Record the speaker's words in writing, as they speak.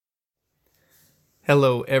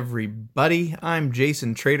Hello, everybody. I'm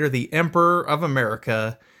Jason Trader, the Emperor of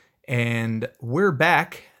America, and we're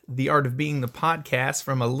back, The Art of Being the podcast,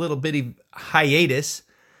 from a little bitty hiatus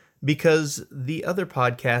because the other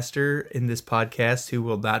podcaster in this podcast, who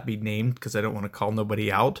will not be named because I don't want to call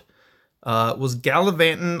nobody out, was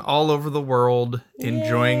gallivanting all over the world,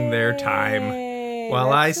 enjoying their time,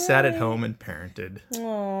 while I sat at home and parented.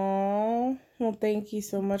 Aww. Well, thank you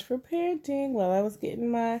so much for parenting while I was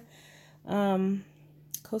getting my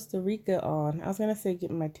Costa Rica on. I was going to say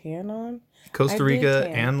getting my tan on. Costa Rica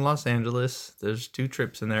and Los Angeles. There's 2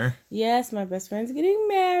 trips in there. Yes, my best friend's getting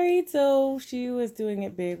married, so she was doing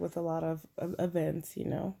it big with a lot of events, you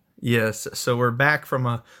know. Yes, so we're back from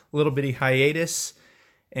a little bitty hiatus,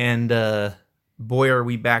 and boy, are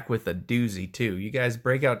we back with a doozy, too. You guys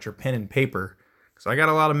break out your pen and paper, because I got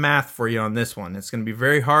a lot of math for you on this one. It's going to be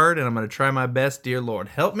very hard, and I'm going to try my best. Dear Lord,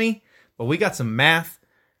 help me. But we got some math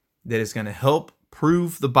that is going to help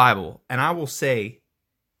prove the Bible. And I will say,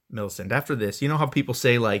 Millicent, after this, you know how people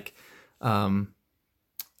say, like,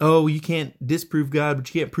 oh, you can't disprove God,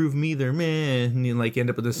 but you can't prove me either, man, and you like end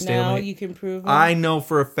up with this stalemate. No, you can prove him. I know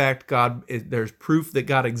for a fact there's proof that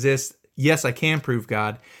God exists. Yes, I can prove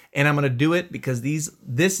God, and I'm going to do it because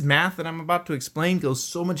this math that I'm about to explain goes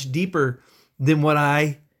so much deeper than what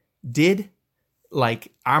I did.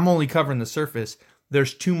 Like, I'm only covering the surface.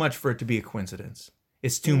 There's too much for it to be a coincidence.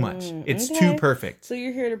 It's too much. It's too perfect. So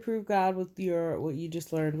you're here to prove God with what you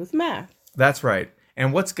just learned with math. That's right.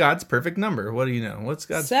 And what's God's perfect number? What do you know? What's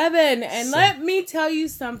God's 7? And let me tell you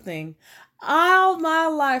something. All my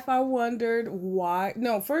life I wondered why.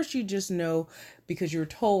 No, first you just know because you were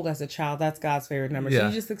told as a child that's God's favorite number. So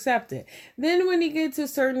you just accept it. Then when you get to a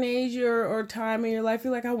certain age or time in your life,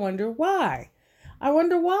 you're like, I wonder why.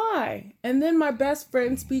 And then my best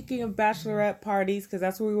friend, speaking of bachelorette parties, because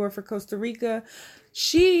that's where we were for Costa Rica,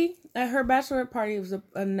 she, at her bachelorette party, it was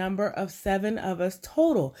a number of 7 of us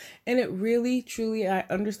total. And it really, truly, I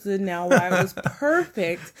understood now why it was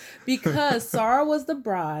perfect. Because Sarah was the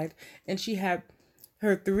bride, and she had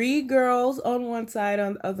her 3 girls on one side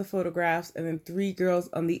of the photographs, and then 3 girls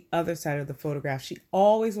on the other side of the photograph. She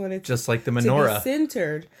always wanted just like the menorah, to be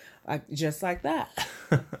centered, just like that.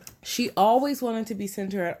 She always wanted to be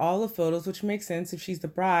centered at all the photos, which makes sense if she's the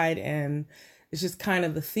bride and it's just kind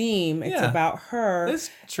of the theme. It's about her. That's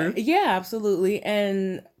true. Yeah, absolutely.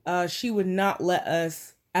 And she would not let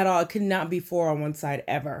us at all. It could not be 4 on one side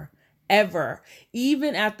ever.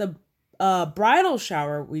 Even at the bridal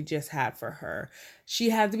shower we just had for her, she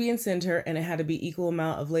had to be in center and it had to be equal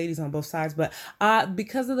amount of ladies on both sides. But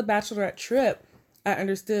because of the bachelorette trip, I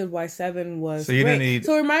understood why 7 was so you great. Didn't need...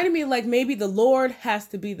 So it reminded me, like, maybe the Lord has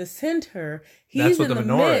to be the center. That's what the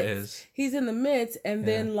menorah is. He's in the midst, and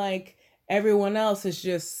then, like, everyone else is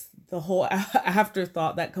just the whole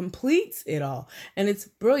afterthought that completes it all. And it's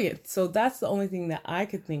brilliant. So that's the only thing that I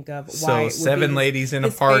could think of. So 7 ladies in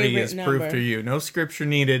a party is proof to you. No scripture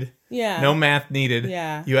needed. Yeah. No math needed.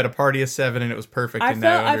 Yeah. You had a party of 7 and it was perfect. I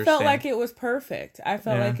felt like it was perfect. I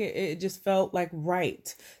felt like it just felt like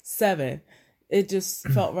right. 7. It just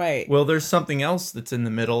felt right. Well, there's something else that's in the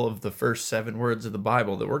middle of the first 7 words of the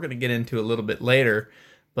Bible that we're going to get into a little bit later,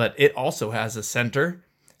 but it also has a center.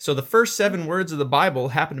 So the first 7 words of the Bible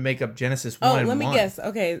happen to make up Genesis 1 and 1. Oh, let me guess.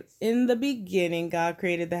 Okay, in the beginning, God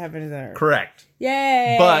created the heavens and earth. Correct.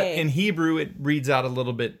 Yay! But in Hebrew, it reads out a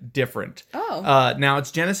little bit different. Oh. Now, it's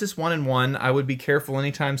Genesis 1 and 1. I would be careful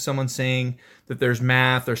anytime someone's saying that there's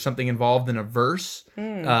math or something involved in a verse,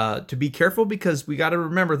 to be careful, because we got to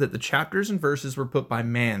remember that the chapters and verses were put by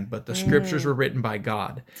man, but the scriptures were written by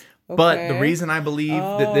God. Okay. But the reason I believe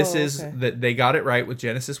that this is that they got it right with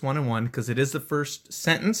Genesis 1 and 1, because it is the first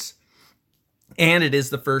sentence and it is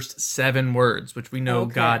the first 7 words, which we know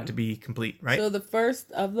God to be complete, right? So the first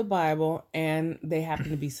of the Bible, and they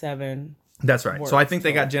happen to be 7. That's right. So I think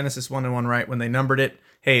they got Genesis 1 and 1 right when they numbered it.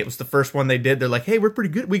 Hey, it was the first one they did. They're like, hey, we're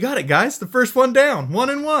pretty good. We got it, guys. The first one down. 1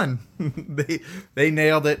 and 1. They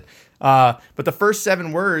nailed it. But the first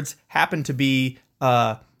 7 words happen to be,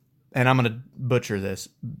 and I'm going to butcher this,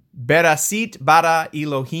 Berashit bara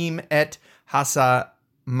Elohim et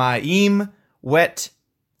hasamayim wet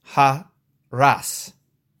hares.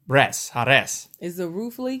 Hares. Is the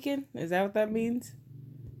roof leaking? Is that what that means?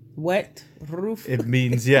 Wet roof? It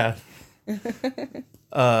means, yeah.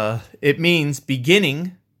 It means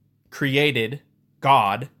beginning, created,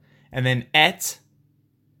 God, and then et,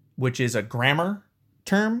 which is a grammar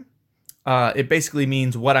term. It basically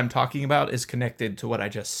means what I'm talking about is connected to what I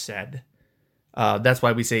just said. That's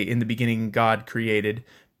why we say in the beginning God created.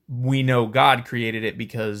 We know God created it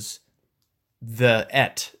because the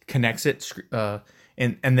et connects it.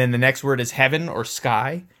 And then the next word is heaven or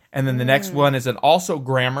sky. And then the next one is an also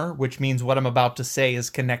grammar, which means what I'm about to say is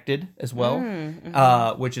connected as well,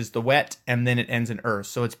 which is the wet, and then it ends in earth.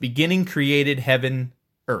 So it's beginning created heaven,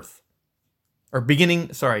 earth. Or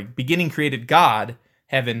beginning created God,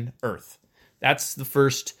 heaven, earth. That's the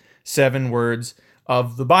first 7 words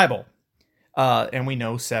of the Bible. And we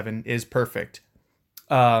know 7 is perfect.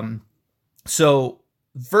 So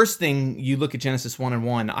first thing, you look at Genesis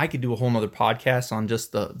 1:1, I could do a whole nother podcast on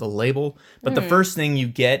just the label, but the first thing you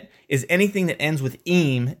get is anything that ends with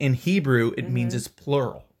im in Hebrew, it means it's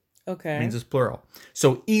plural. Okay. It means it's plural.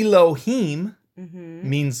 So Elohim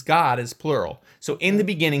means God is plural. So in the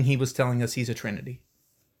beginning, he was telling us he's a Trinity.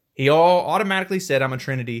 He all automatically said, I'm a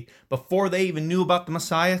Trinity, before they even knew about the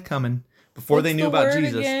Messiah coming, before they knew about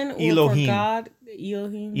Jesus. Again? Elohim. For God?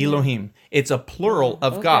 Elohim. Elohim. It's a plural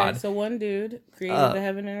of God. So one dude created the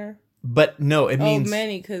heaven and earth. But no, it means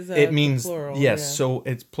many, because it means plural. Yes, yeah. so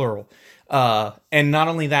it's plural. And not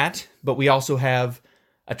only that, but we also have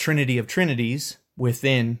a trinity of trinities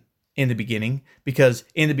in the beginning, because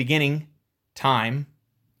in the beginning, time,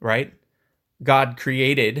 right? God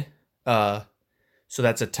created. So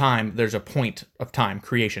that's a time. There's a point of time.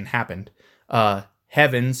 Creation happened.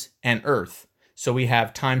 Heavens and earth. So we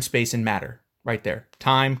have time, space, and matter. Right there.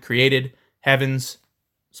 Time, created, heavens,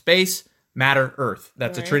 space, matter, earth.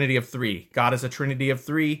 That's a trinity of 3. God is a trinity of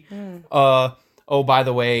 3. By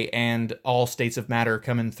the way, and all states of matter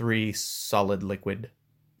come in 3: solid, liquid,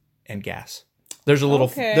 and gas. There's a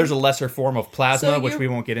lesser form of plasma, which we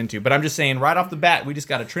won't get into. But I'm just saying, right off the bat, we just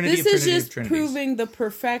got a trinity of trinities. This is just proving the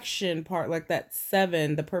perfection part, like that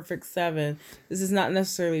 7, the perfect 7. This is not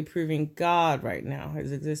necessarily proving God right now,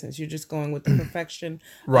 his existence. You're just going with the perfection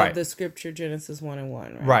of the scripture, Genesis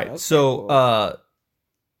 1:1. Right. Okay, so,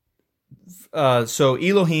 cool. So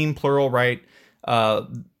Elohim, plural, right?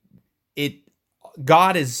 God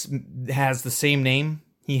has the same name.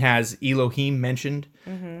 He has Elohim mentioned.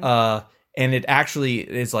 And it actually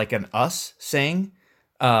is like an us saying.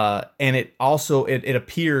 And it also, it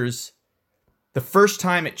appears, the first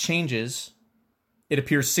time it changes, it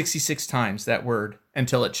appears 66 times, that word,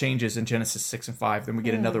 until it changes in Genesis 6 and 5. Then we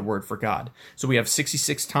get another word for God. So we have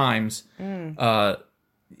 66 times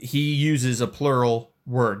he uses a plural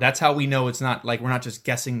word. That's how we know it's not like, we're not just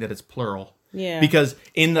guessing that it's plural. Yeah. Because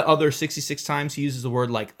in the other 66 times, he uses the word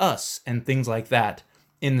like us and things like that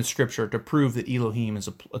in the scripture to prove that Elohim is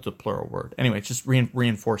a plural word. Anyway, it's just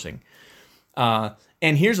reinforcing. And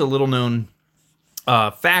here's a little known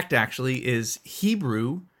fact, actually, is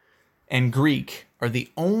Hebrew and Greek are the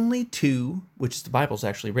only 2, which the Bible's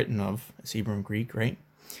actually written of as Hebrew and Greek, right?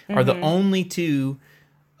 Are the only 2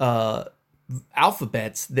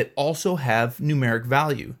 alphabets that also have numeric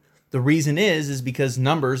value. The reason is because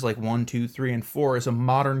numbers like 1, 2, 3, and 4 is a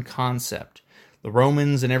modern concept. The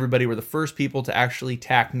Romans and everybody were the first people to actually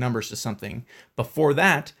tack numbers to something. Before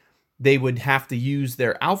that, they would have to use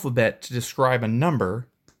their alphabet to describe a number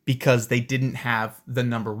because they didn't have the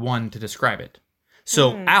number 1 to describe it.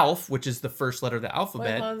 So Alph, which is the first letter of the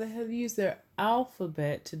alphabet. They had to use their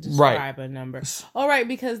alphabet to describe a number. All right,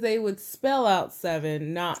 because they would spell out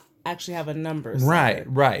 7, not actually have a number.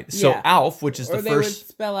 Right. So Alph, which is the first. Or they would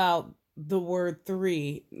spell out the word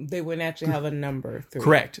 3. They wouldn't actually have a number 3.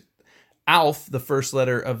 Correct. Alph, the first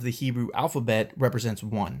letter of the Hebrew alphabet, represents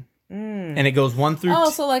 1. And it goes 1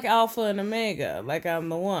 through... so like Alpha and Omega, like I'm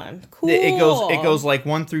the 1. Cool. It goes like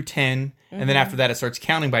 1 through 10, and then after that it starts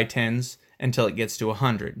counting by tens until it gets to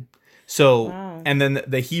 100. So, and then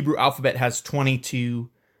the Hebrew alphabet has 22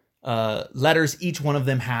 letters. Each one of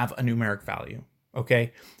them have a numeric value.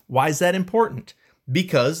 Okay? Why is that important?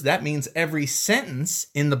 Because that means every sentence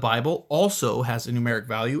in the Bible also has a numeric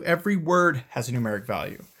value. Every word has a numeric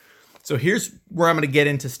value. So here's where I'm going to get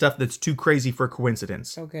into stuff that's too crazy for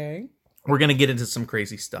coincidence. Okay. We're going to get into some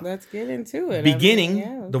crazy stuff. Let's get into it.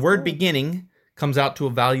 Beginning, the word beginning comes out to a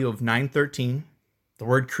value of 913. The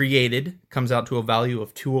word created comes out to a value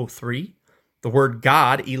of 203. The word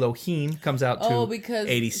God, Elohim, comes out to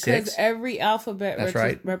 86. Because every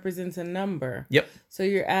alphabet represents a number. Yep. So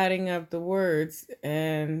you're adding up the words,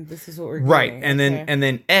 and this is what we're getting. Right, and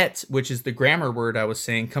then et, which is the grammar word I was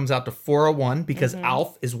saying, comes out to 401 because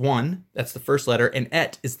Alph is 1. That's the first letter. And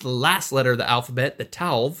et is the last letter of the alphabet, the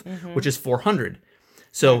Talv, which is 400.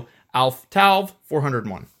 So Alph, Talv,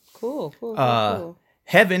 401. Cool.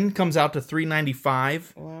 Heaven comes out to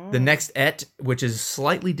 395. Wow. The next et, which is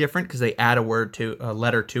slightly different because they add a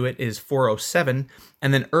letter to it, is 407.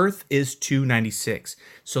 And then earth is 296.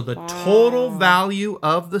 So the total value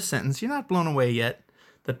of the sentence, you're not blown away yet.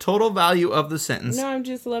 The total value of the sentence. No, I'm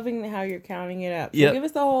just loving how you're counting it up. So Yep. give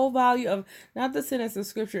us the whole value of, not the sentence of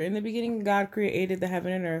scripture. In the beginning, God created the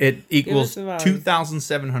heaven and earth. It equals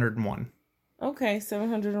 2,701. Okay,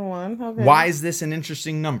 701. Okay. Why is this an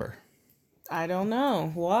interesting number? I don't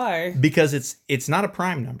know. Why? Because it's not a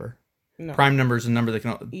prime number. No. Prime number is a number that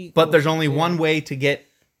can... But there's only one way to get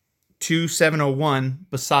 2,701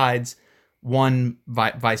 besides one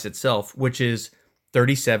vice itself, which is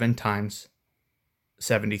 37 times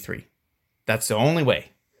 73. That's the only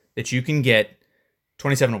way that you can get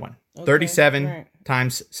 2,701. Okay, 37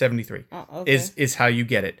 times 73 is how you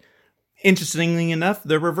get it. Interestingly enough,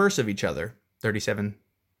 they're reverse of each other. 37,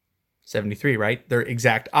 73, right? They're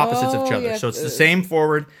exact opposites of each other. Yes. So it's the same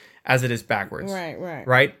forward as it is backwards.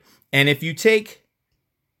 Right? And if you take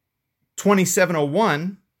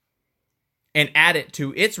 2,701 and add it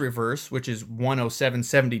to its reverse, which is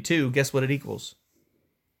 107.72, guess what it equals?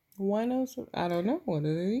 107. I don't know what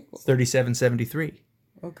it equals. 37.73.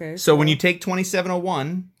 Okay. So when you take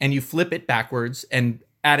 2,701 and you flip it backwards and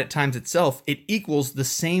add it times itself, it equals the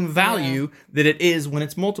same value that it is when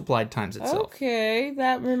it's multiplied times itself. Okay,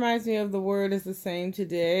 that reminds me of the word is the same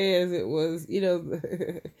today as it was,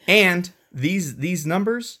 And these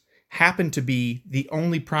numbers happen to be the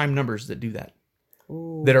only prime numbers that do that.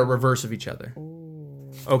 Ooh. That are reverse of each other.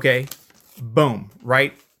 Ooh. Okay, boom,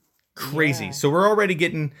 right? Crazy. Yeah. So we're already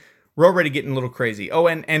getting a little crazy. Oh,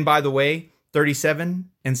 and by the way,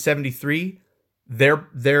 37 and 73,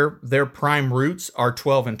 their prime roots are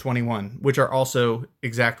 12 and 21, which are also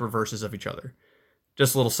exact reverses of each other.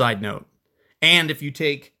 Just a little side note. And if you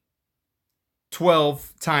take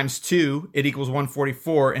 12 times 2, it equals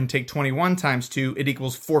 144, and take 21 times 2, it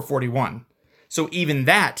equals 441. So even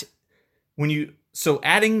that, so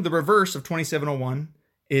adding the reverse of 2701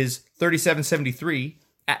 is 3773.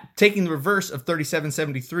 Taking the reverse of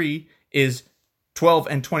 3773 is 12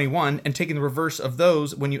 and 21, and taking the reverse of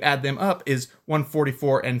those when you add them up is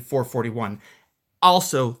 144 and 441.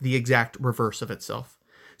 Also the exact reverse of itself.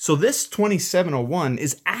 So this 2701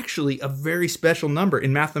 is actually a very special number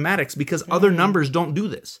in mathematics because other numbers don't do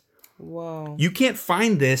this. Whoa. You can't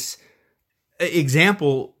find this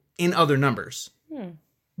example in other numbers.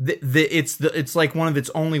 It's like one of its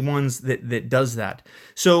only ones that does that.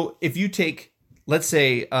 So if you take, let's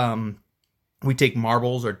say, we take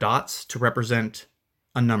marbles or dots to represent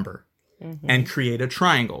a number and create a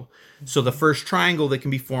triangle. So the first triangle that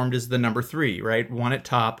can be formed is the number 3, right? 1 at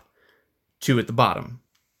top, 2 at the bottom.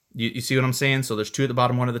 You see what I'm saying? So there's 2 at the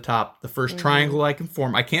bottom, 1 at the top. The first triangle I can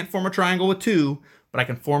form, I can't form a triangle with 2, but I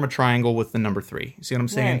can form a triangle with the number 3. You see what I'm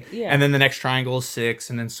saying? Right, yeah. And then the next triangle is 6,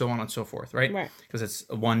 and then so on and so forth, right? Right. Because it's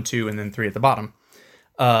 1, 2, and then 3 at the bottom.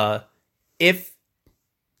 If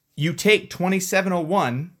you take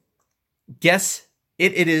 2701, guess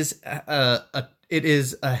it is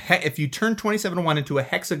if you turn 2701 into a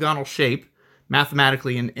hexagonal shape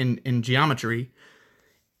mathematically in geometry,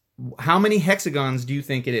 how many hexagons do you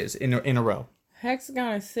think it is in a row?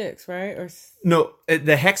 Hexagon is 6, right? Or no,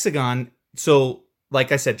 the hexagon. So,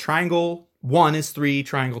 like I said, triangle 1 is 3,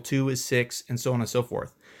 triangle 2 is 6, and so on and so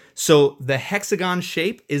forth. So the hexagon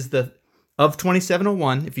shape is of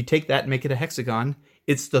 2701. If you take that and make it a hexagon,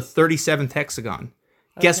 it's the 37th hexagon.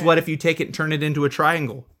 Okay. Guess what? If you take it and turn it into a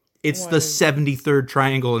triangle, it's the 73rd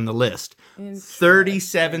triangle in the list.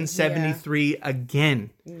 3773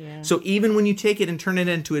 again. Yeah. So even when you take it and turn it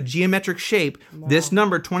into a geometric shape, this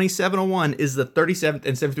number 2701 is the 37th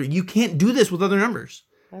and 73. You can't do this with other numbers.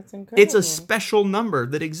 That's incredible. It's a special number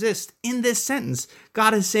that exists in this sentence.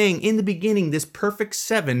 God is saying in the beginning, this perfect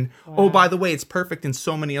 7. Wow. Oh, by the way, it's perfect in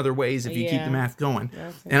so many other ways if you keep the math going.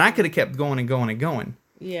 And I could have kept going and going and going.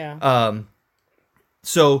 Yeah.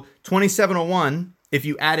 So 2701, if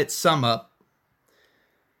you add its sum up,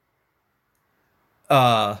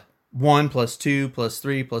 1 plus 2 plus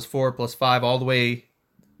 3 plus 4 plus 5 all the way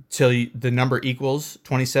till the number equals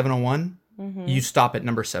 2701, you stop at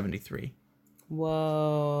number 73.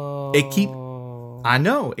 Whoa. I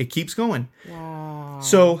know, it keeps going. Wow.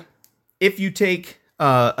 So if you take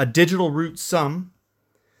a digital root sum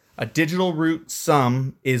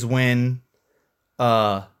is when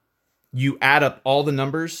you add up all the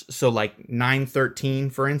numbers. So like 913,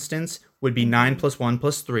 for instance, would be 9 plus 1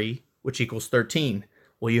 plus 3, which equals 13.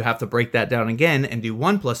 Well, you have to break that down again and do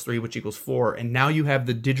 1 plus 3, which equals 4. And now you have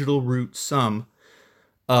the digital root sum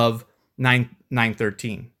of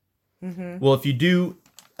 913. Well, if you do,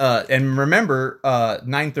 and remember,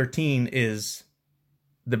 913 is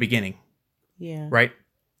the beginning. Yeah. Right?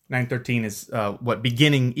 913 is what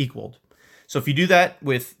beginning equaled. So if you do that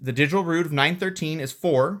with the digital root of 913 is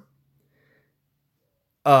 4.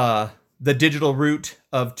 The digital root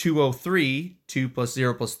of 203, 2 plus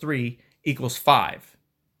 0 plus 3, equals 5.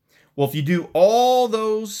 Well, if you do all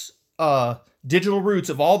those digital roots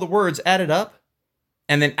of all the words added up,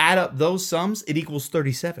 and then add up those sums, it equals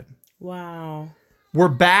 37. Wow. We're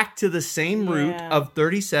back to the same root of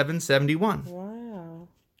 3771. Wow.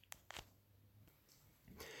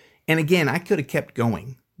 And again, I could have kept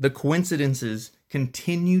going. The coincidences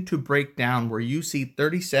continue to break down where you see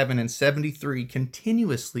 37 and 73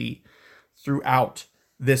 continuously throughout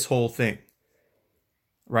this whole thing.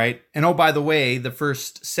 Right? And oh, by the way, the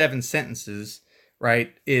first 7 sentences,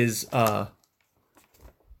 right, is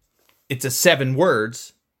it's a 7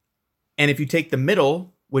 words. And if you take the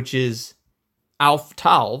middle, which is Alf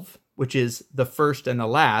Tav, which is the first and the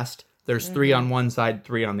last, there's 3 on one side,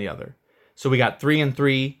 3 on the other. So we got 3 and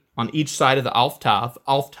 3 on each side of the Alf Tav.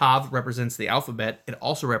 Alf Tav represents the alphabet. It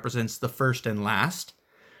also represents the first and last.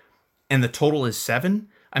 And the total is 7.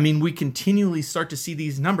 I mean, we continually start to see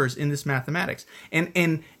these numbers in this mathematics.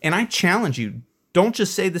 And I challenge you, don't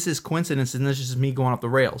just say this is coincidence and this is me going off the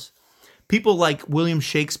rails. People like William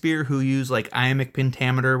Shakespeare who use like iambic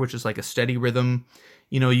pentameter, which is like a steady rhythm.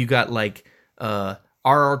 You know, you got like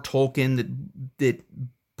R.R. Tolkien that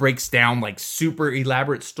breaks down like super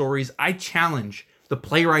elaborate stories. I challenge the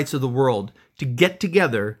playwrights of the world to get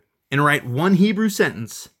together and write one Hebrew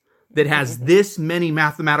sentence that has this many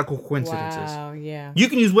mathematical coincidences. Wow, yeah. You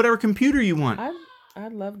can use whatever computer you want.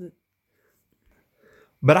 I'd love it.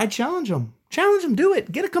 But I challenge them. Challenge them, do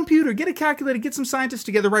it. Get a computer, get a calculator, get some scientists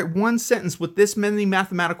together, write one sentence with this many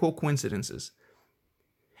mathematical coincidences.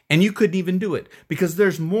 And you couldn't even do it because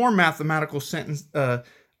there's more mathematical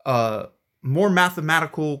more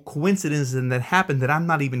mathematical coincidences that happen that I'm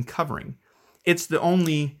not even covering. It's the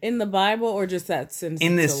only in the Bible or just that sentence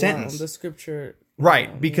in this alone, sentence, the scripture,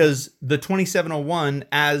 right? Because the 2701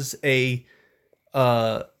 as a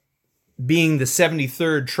being the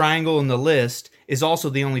 73rd triangle in the list is also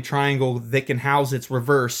the only triangle that can house its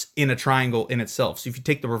reverse in a triangle in itself. So if you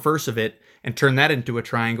take the reverse of it and turn that into a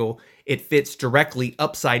triangle, it fits directly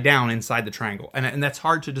upside down inside the triangle. And that's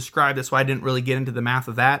hard to describe. That's why I didn't really get into the math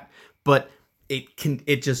of that. But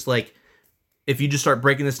it just like, if you just start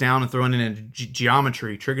breaking this down and throwing in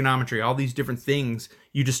geometry, trigonometry, all these different things,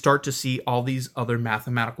 you just start to see all these other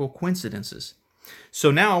mathematical coincidences.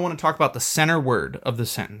 So now I want to talk about the center word of the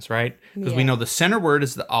sentence, right? Because we know the center word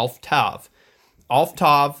is the Alf Tav. Alf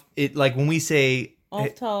Tav, it like when we say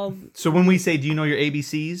Alf Tav. So when we say, do you know your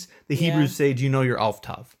ABCs? The Hebrews say, do you know your Alf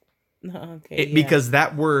Tav? Okay. Because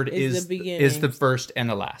that word is the first and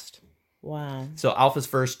the last. Wow. So Alf is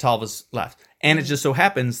first, Tav is last. And it just so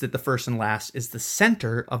happens that the first and last is the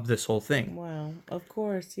center of this whole thing. Wow. Of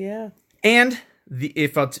course, yeah. And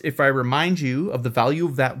if I remind you of the value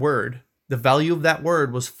of that word, the value of that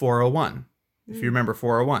word was 401. If you remember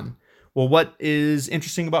 401. Well, what is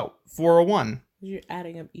interesting about 401? You're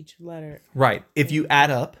adding up each letter. Right. If you add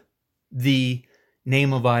up the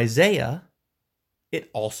name of Isaiah, it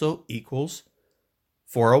also equals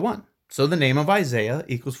 401. So the name of Isaiah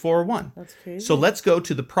equals 401. That's crazy. So let's go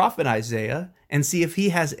to the prophet Isaiah and see if he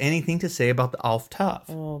has anything to say about the Alf Tav.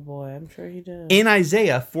 Oh boy, I'm sure he does. In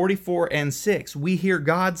Isaiah 44 and 6, we hear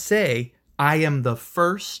God say, I am the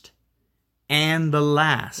first and the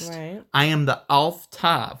last. Right. I am the Alf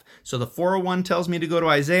Tav. So the 401 tells me to go to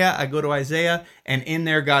Isaiah. I go to Isaiah, and in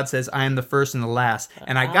there God says, I am the first and the last.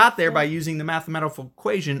 And I got there by using the mathematical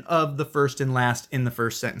equation of the first and last in the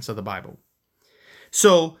first sentence of the Bible.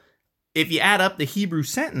 So if you add up the Hebrew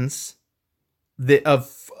sentence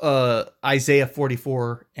of Isaiah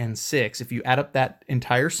 44 and 6, if you add up that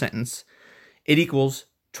entire sentence, it equals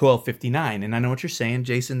 1259. And I know what you're saying,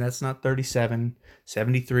 Jason, that's not 37,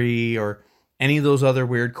 73, or any of those other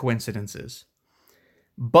weird coincidences.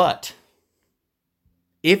 But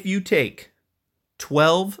if you take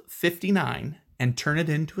 1259 and turn it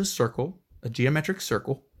into a circle, a geometric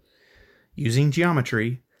circle, using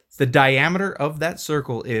geometry, the diameter of that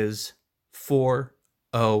circle is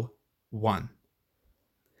 401.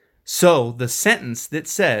 So the sentence that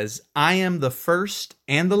says, I am the first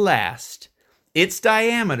and the last, its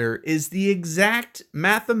diameter is the exact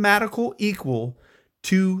mathematical equal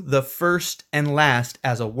to the first and last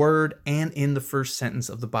as a word and in the first sentence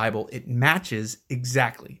of the Bible. It matches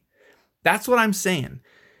exactly. That's what I'm saying.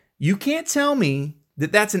 You can't tell me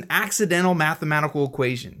that that's an accidental mathematical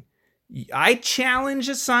equation. I challenge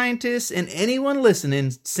a scientist and anyone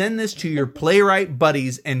listening, send this to your playwright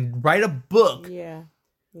buddies and write a book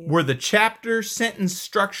where the chapter sentence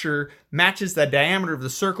structure matches the diameter of the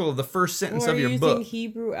circle of the first sentence of your book. Are you using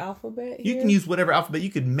Hebrew alphabet here? You can use whatever alphabet. You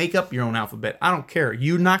could make up your own alphabet. I don't care.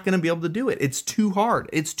 You're not going to be able to do it. It's too hard.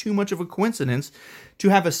 It's too much of a coincidence to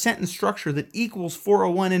have a sentence structure that equals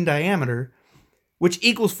 401 in diameter, which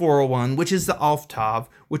equals 401, which is the Aleph Tav,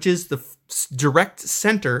 which is the direct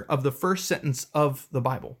center of the first sentence of the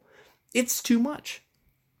Bible. It's too much.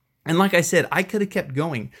 And like I said, I could have kept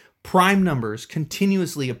going. Prime numbers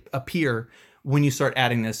continuously appear when you start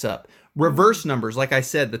adding this up. Reverse numbers, like I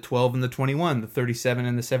said, the 12 and the 21, the 37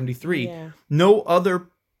 and the 73. Yeah. No other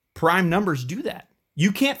prime numbers do that.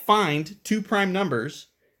 You can't find two prime numbers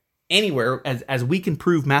anywhere, as we can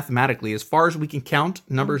prove mathematically, as far as we can count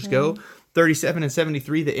numbers go, 37 and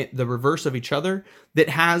 73, the reverse of each other, that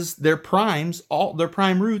has their primes, all their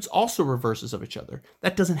prime roots also reverses of each other.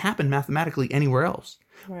 That doesn't happen mathematically anywhere else.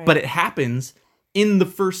 Right. But it happens in the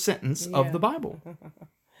first sentence of the Bible.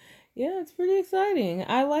 Yeah, it's pretty exciting.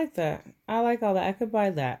 I like that. I like all that. I could buy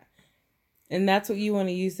that. And that's what you want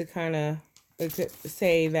to use to kind of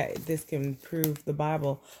say that this can prove the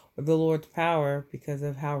Bible or the Lord's power because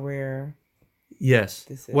of how rare. Yes.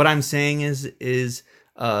 This is. What I'm saying is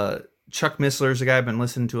Chuck Missler is a guy I've been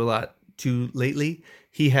listening to a lot to lately.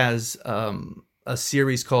 He has a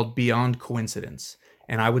series called Beyond Coincidence.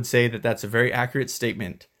 And I would say that that's a very accurate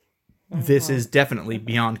statement. This is definitely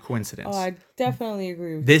beyond coincidence. Oh, I definitely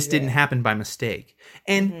agree with this. Didn't happen by mistake.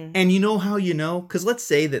 And and you know how you know? Because let's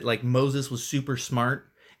say that like Moses was super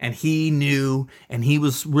smart and he knew and he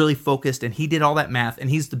was really focused and he did all that math and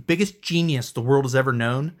he's the biggest genius the world has ever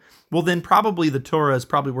known. Well, then probably the Torah is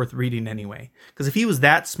probably worth reading anyway. Because if he was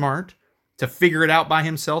that smart to figure it out by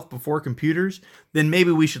himself before computers, then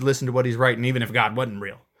maybe we should listen to what he's writing even if God wasn't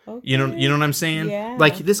real. Okay. You know what I'm saying? Yeah,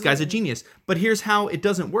 like this guy's a genius. But here's how it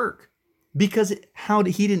doesn't work. Because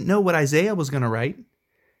he didn't know what Isaiah was going to write.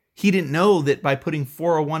 He didn't know that by putting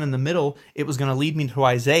 401 in the middle, it was going to lead me to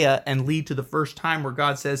Isaiah and lead to the first time where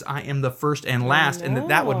God says, I am the first and last, and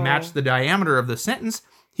that would match the diameter of the sentence.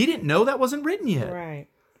 He didn't know that wasn't written yet. Right.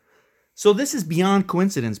 So this is beyond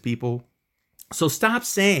coincidence, people. So stop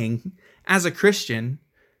saying, as a Christian,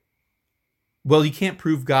 well, you can't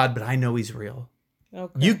prove God, but I know he's real.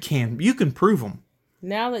 Okay. You can prove him.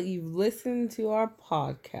 Now that you've listened to our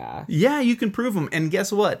podcast. Yeah, you can prove them. And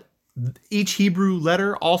guess what? Each Hebrew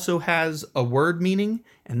letter also has a word meaning,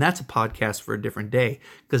 and that's a podcast for a different day,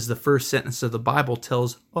 because the first sentence of the Bible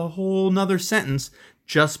tells a whole nother sentence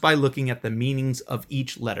just by looking at the meanings of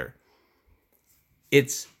each letter.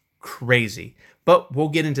 It's crazy. But we'll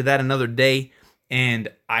get into that another day, and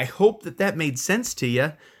I hope that made sense to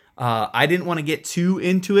you. I didn't want to get too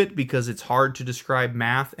into it because it's hard to describe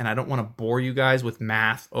math, and I don't want to bore you guys with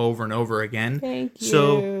math over and over again. Thank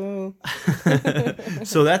you.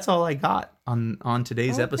 So that's all I got on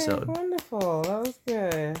today's episode. Wonderful. That was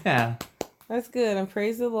good. Yeah. That's good. And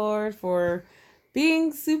praise the Lord for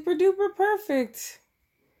being super duper perfect.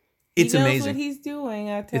 It's amazing. He knows what he's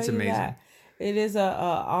doing. I tell you amazing. That. It is a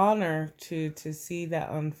honor to see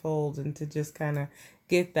that unfold and to just kind of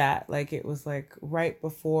get that. Like it was like right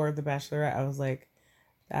before The Bachelorette, I was like,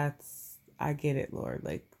 I get it, Lord.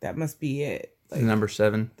 Like that must be it. Like, number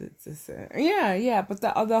 7. Yeah. But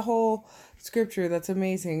the whole scripture, that's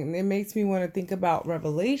amazing. And it makes me want to think about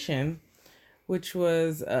Revelation, which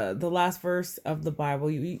was the last verse of the Bible.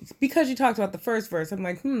 Because you talked about the first verse, I'm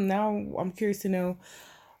like, now I'm curious to know,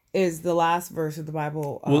 is the last verse of the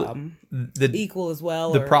Bible equal as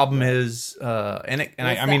well? The problem is, I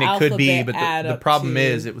mean, it could be, but the problem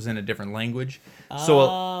is it was in a different language.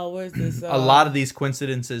 So where's this? A lot of these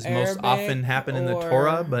coincidences Arabic most often happen in the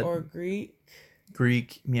Torah, or Greek.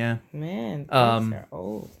 Greek, yeah. Man, Greeks are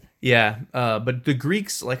old. Yeah, but the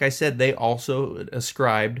Greeks, like I said, they also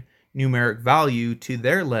ascribed numeric value to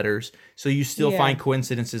their letters, so you still find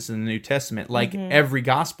coincidences in the New Testament. Like every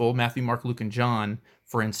gospel, Matthew, Mark, Luke, and John,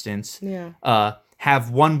 for instance, have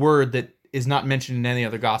one word that is not mentioned in any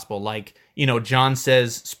other gospel. Like, John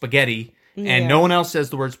says spaghetti, and no one else says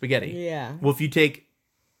the word spaghetti. Yeah. Well, if you take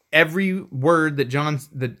every word that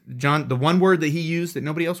the one word that he used that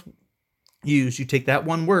nobody else used, you take that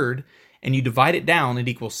one word and you divide it down, it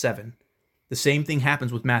equals 7. The same thing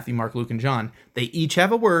happens with Matthew, Mark, Luke, and John. They each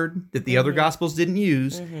have a word that the other gospels didn't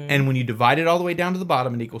use, and when you divide it all the way down to the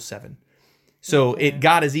bottom, it equals 7. So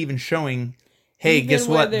God is even showing, hey, even guess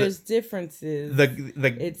what? There's differences.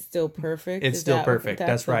 It's still perfect. It's still perfect.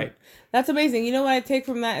 That's right. That's amazing. You know what I take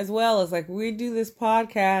from that as well is like we do this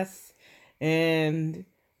podcast, and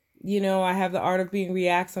I have the Art of Being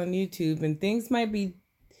Reacts on YouTube, and things might be.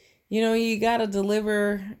 You gotta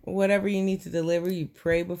deliver whatever you need to deliver. You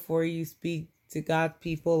pray before you speak to God's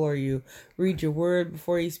people, or you read your word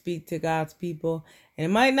before you speak to God's people. And it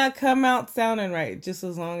might not come out sounding right, just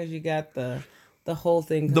as long as you got the whole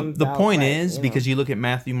thing. The point is, because you look at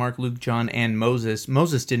Matthew, Mark, Luke, John, and Moses.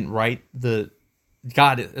 Moses didn't write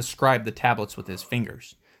God ascribed the tablets with his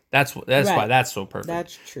fingers. That's why that's so perfect.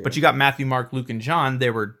 That's true. But you got Matthew, Mark, Luke, and John. They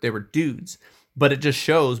were dudes. But it just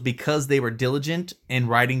shows, because they were diligent in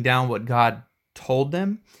writing down what God told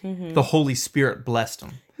them, the Holy Spirit blessed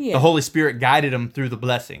them. Yeah. The Holy Spirit guided them through the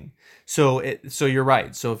blessing. So you're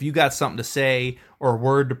right. So if you got something to say or a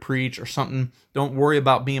word to preach or something, don't worry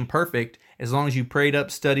about being perfect. As long as you prayed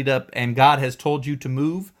up, studied up, and God has told you to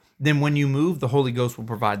move, then when you move, the Holy Ghost will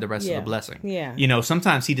provide the rest of the blessing. Yeah. You know,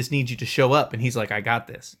 sometimes he just needs you to show up, and he's like, I got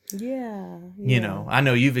this. Yeah. You know, I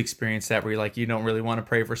know you've experienced that where you're like, you don't really want to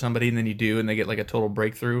pray for somebody, and then you do, and they get like a total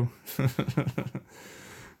breakthrough.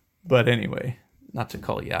 But anyway, not to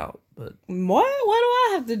call you out, but... What do I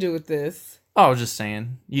have to do with this? Oh, I was just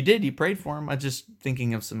saying. You did. You prayed for him. I'm just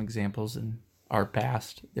thinking of some examples in our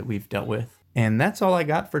past that we've dealt with. And that's all I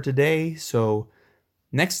got for today, so...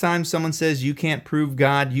 Next time someone says you can't prove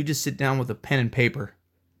God, you just sit down with a pen and paper.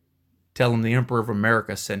 Tell them the Emperor of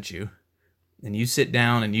America sent you. And you sit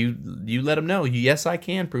down and you let them know, yes, I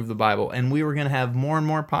can prove the Bible. And we were going to have more and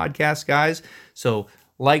more podcasts, guys. So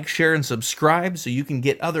like, share, and subscribe so you can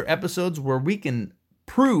get other episodes where we can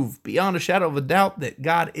prove beyond a shadow of a doubt that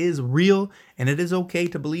God is real and it is okay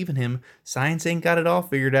to believe in him. Science ain't got it all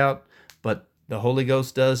figured out, but the Holy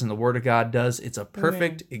Ghost does, and the Word of God does. It's a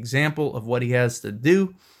perfect example of what he has to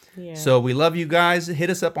do. Yeah. So we love you guys. Hit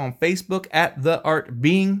us up on Facebook at The Art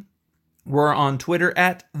Being. We're on Twitter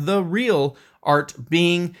at The Real Art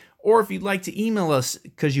Being. Or if you'd like to email us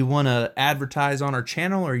because you want to advertise on our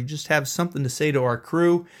channel or you just have something to say to our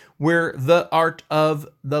crew, we're the art of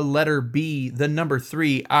the letter B, the number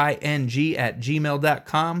 3, ing at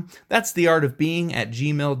gmail.com. That's the art of being at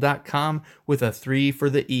gmail.com with a 3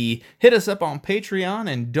 for the E. Hit us up on Patreon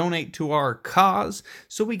and donate to our cause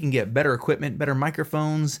so we can get better equipment, better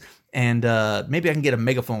microphones, and maybe I can get a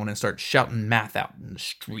megaphone and start shouting math out in the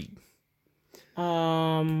street.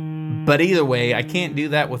 But either way, I can't do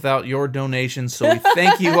that without your donations. So we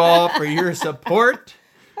thank you all for your support.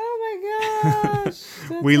 Oh my gosh.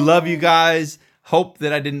 We love you guys. Hope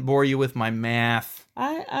that I didn't bore you with my math.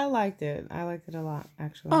 I liked it. I liked it a lot,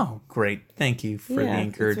 actually. Oh, great. Thank you for the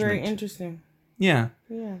encouragement. It's very interesting. Yeah.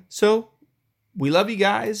 Yeah. So we love you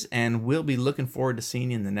guys, and we'll be looking forward to seeing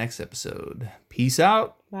you in the next episode. Peace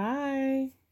out. Bye.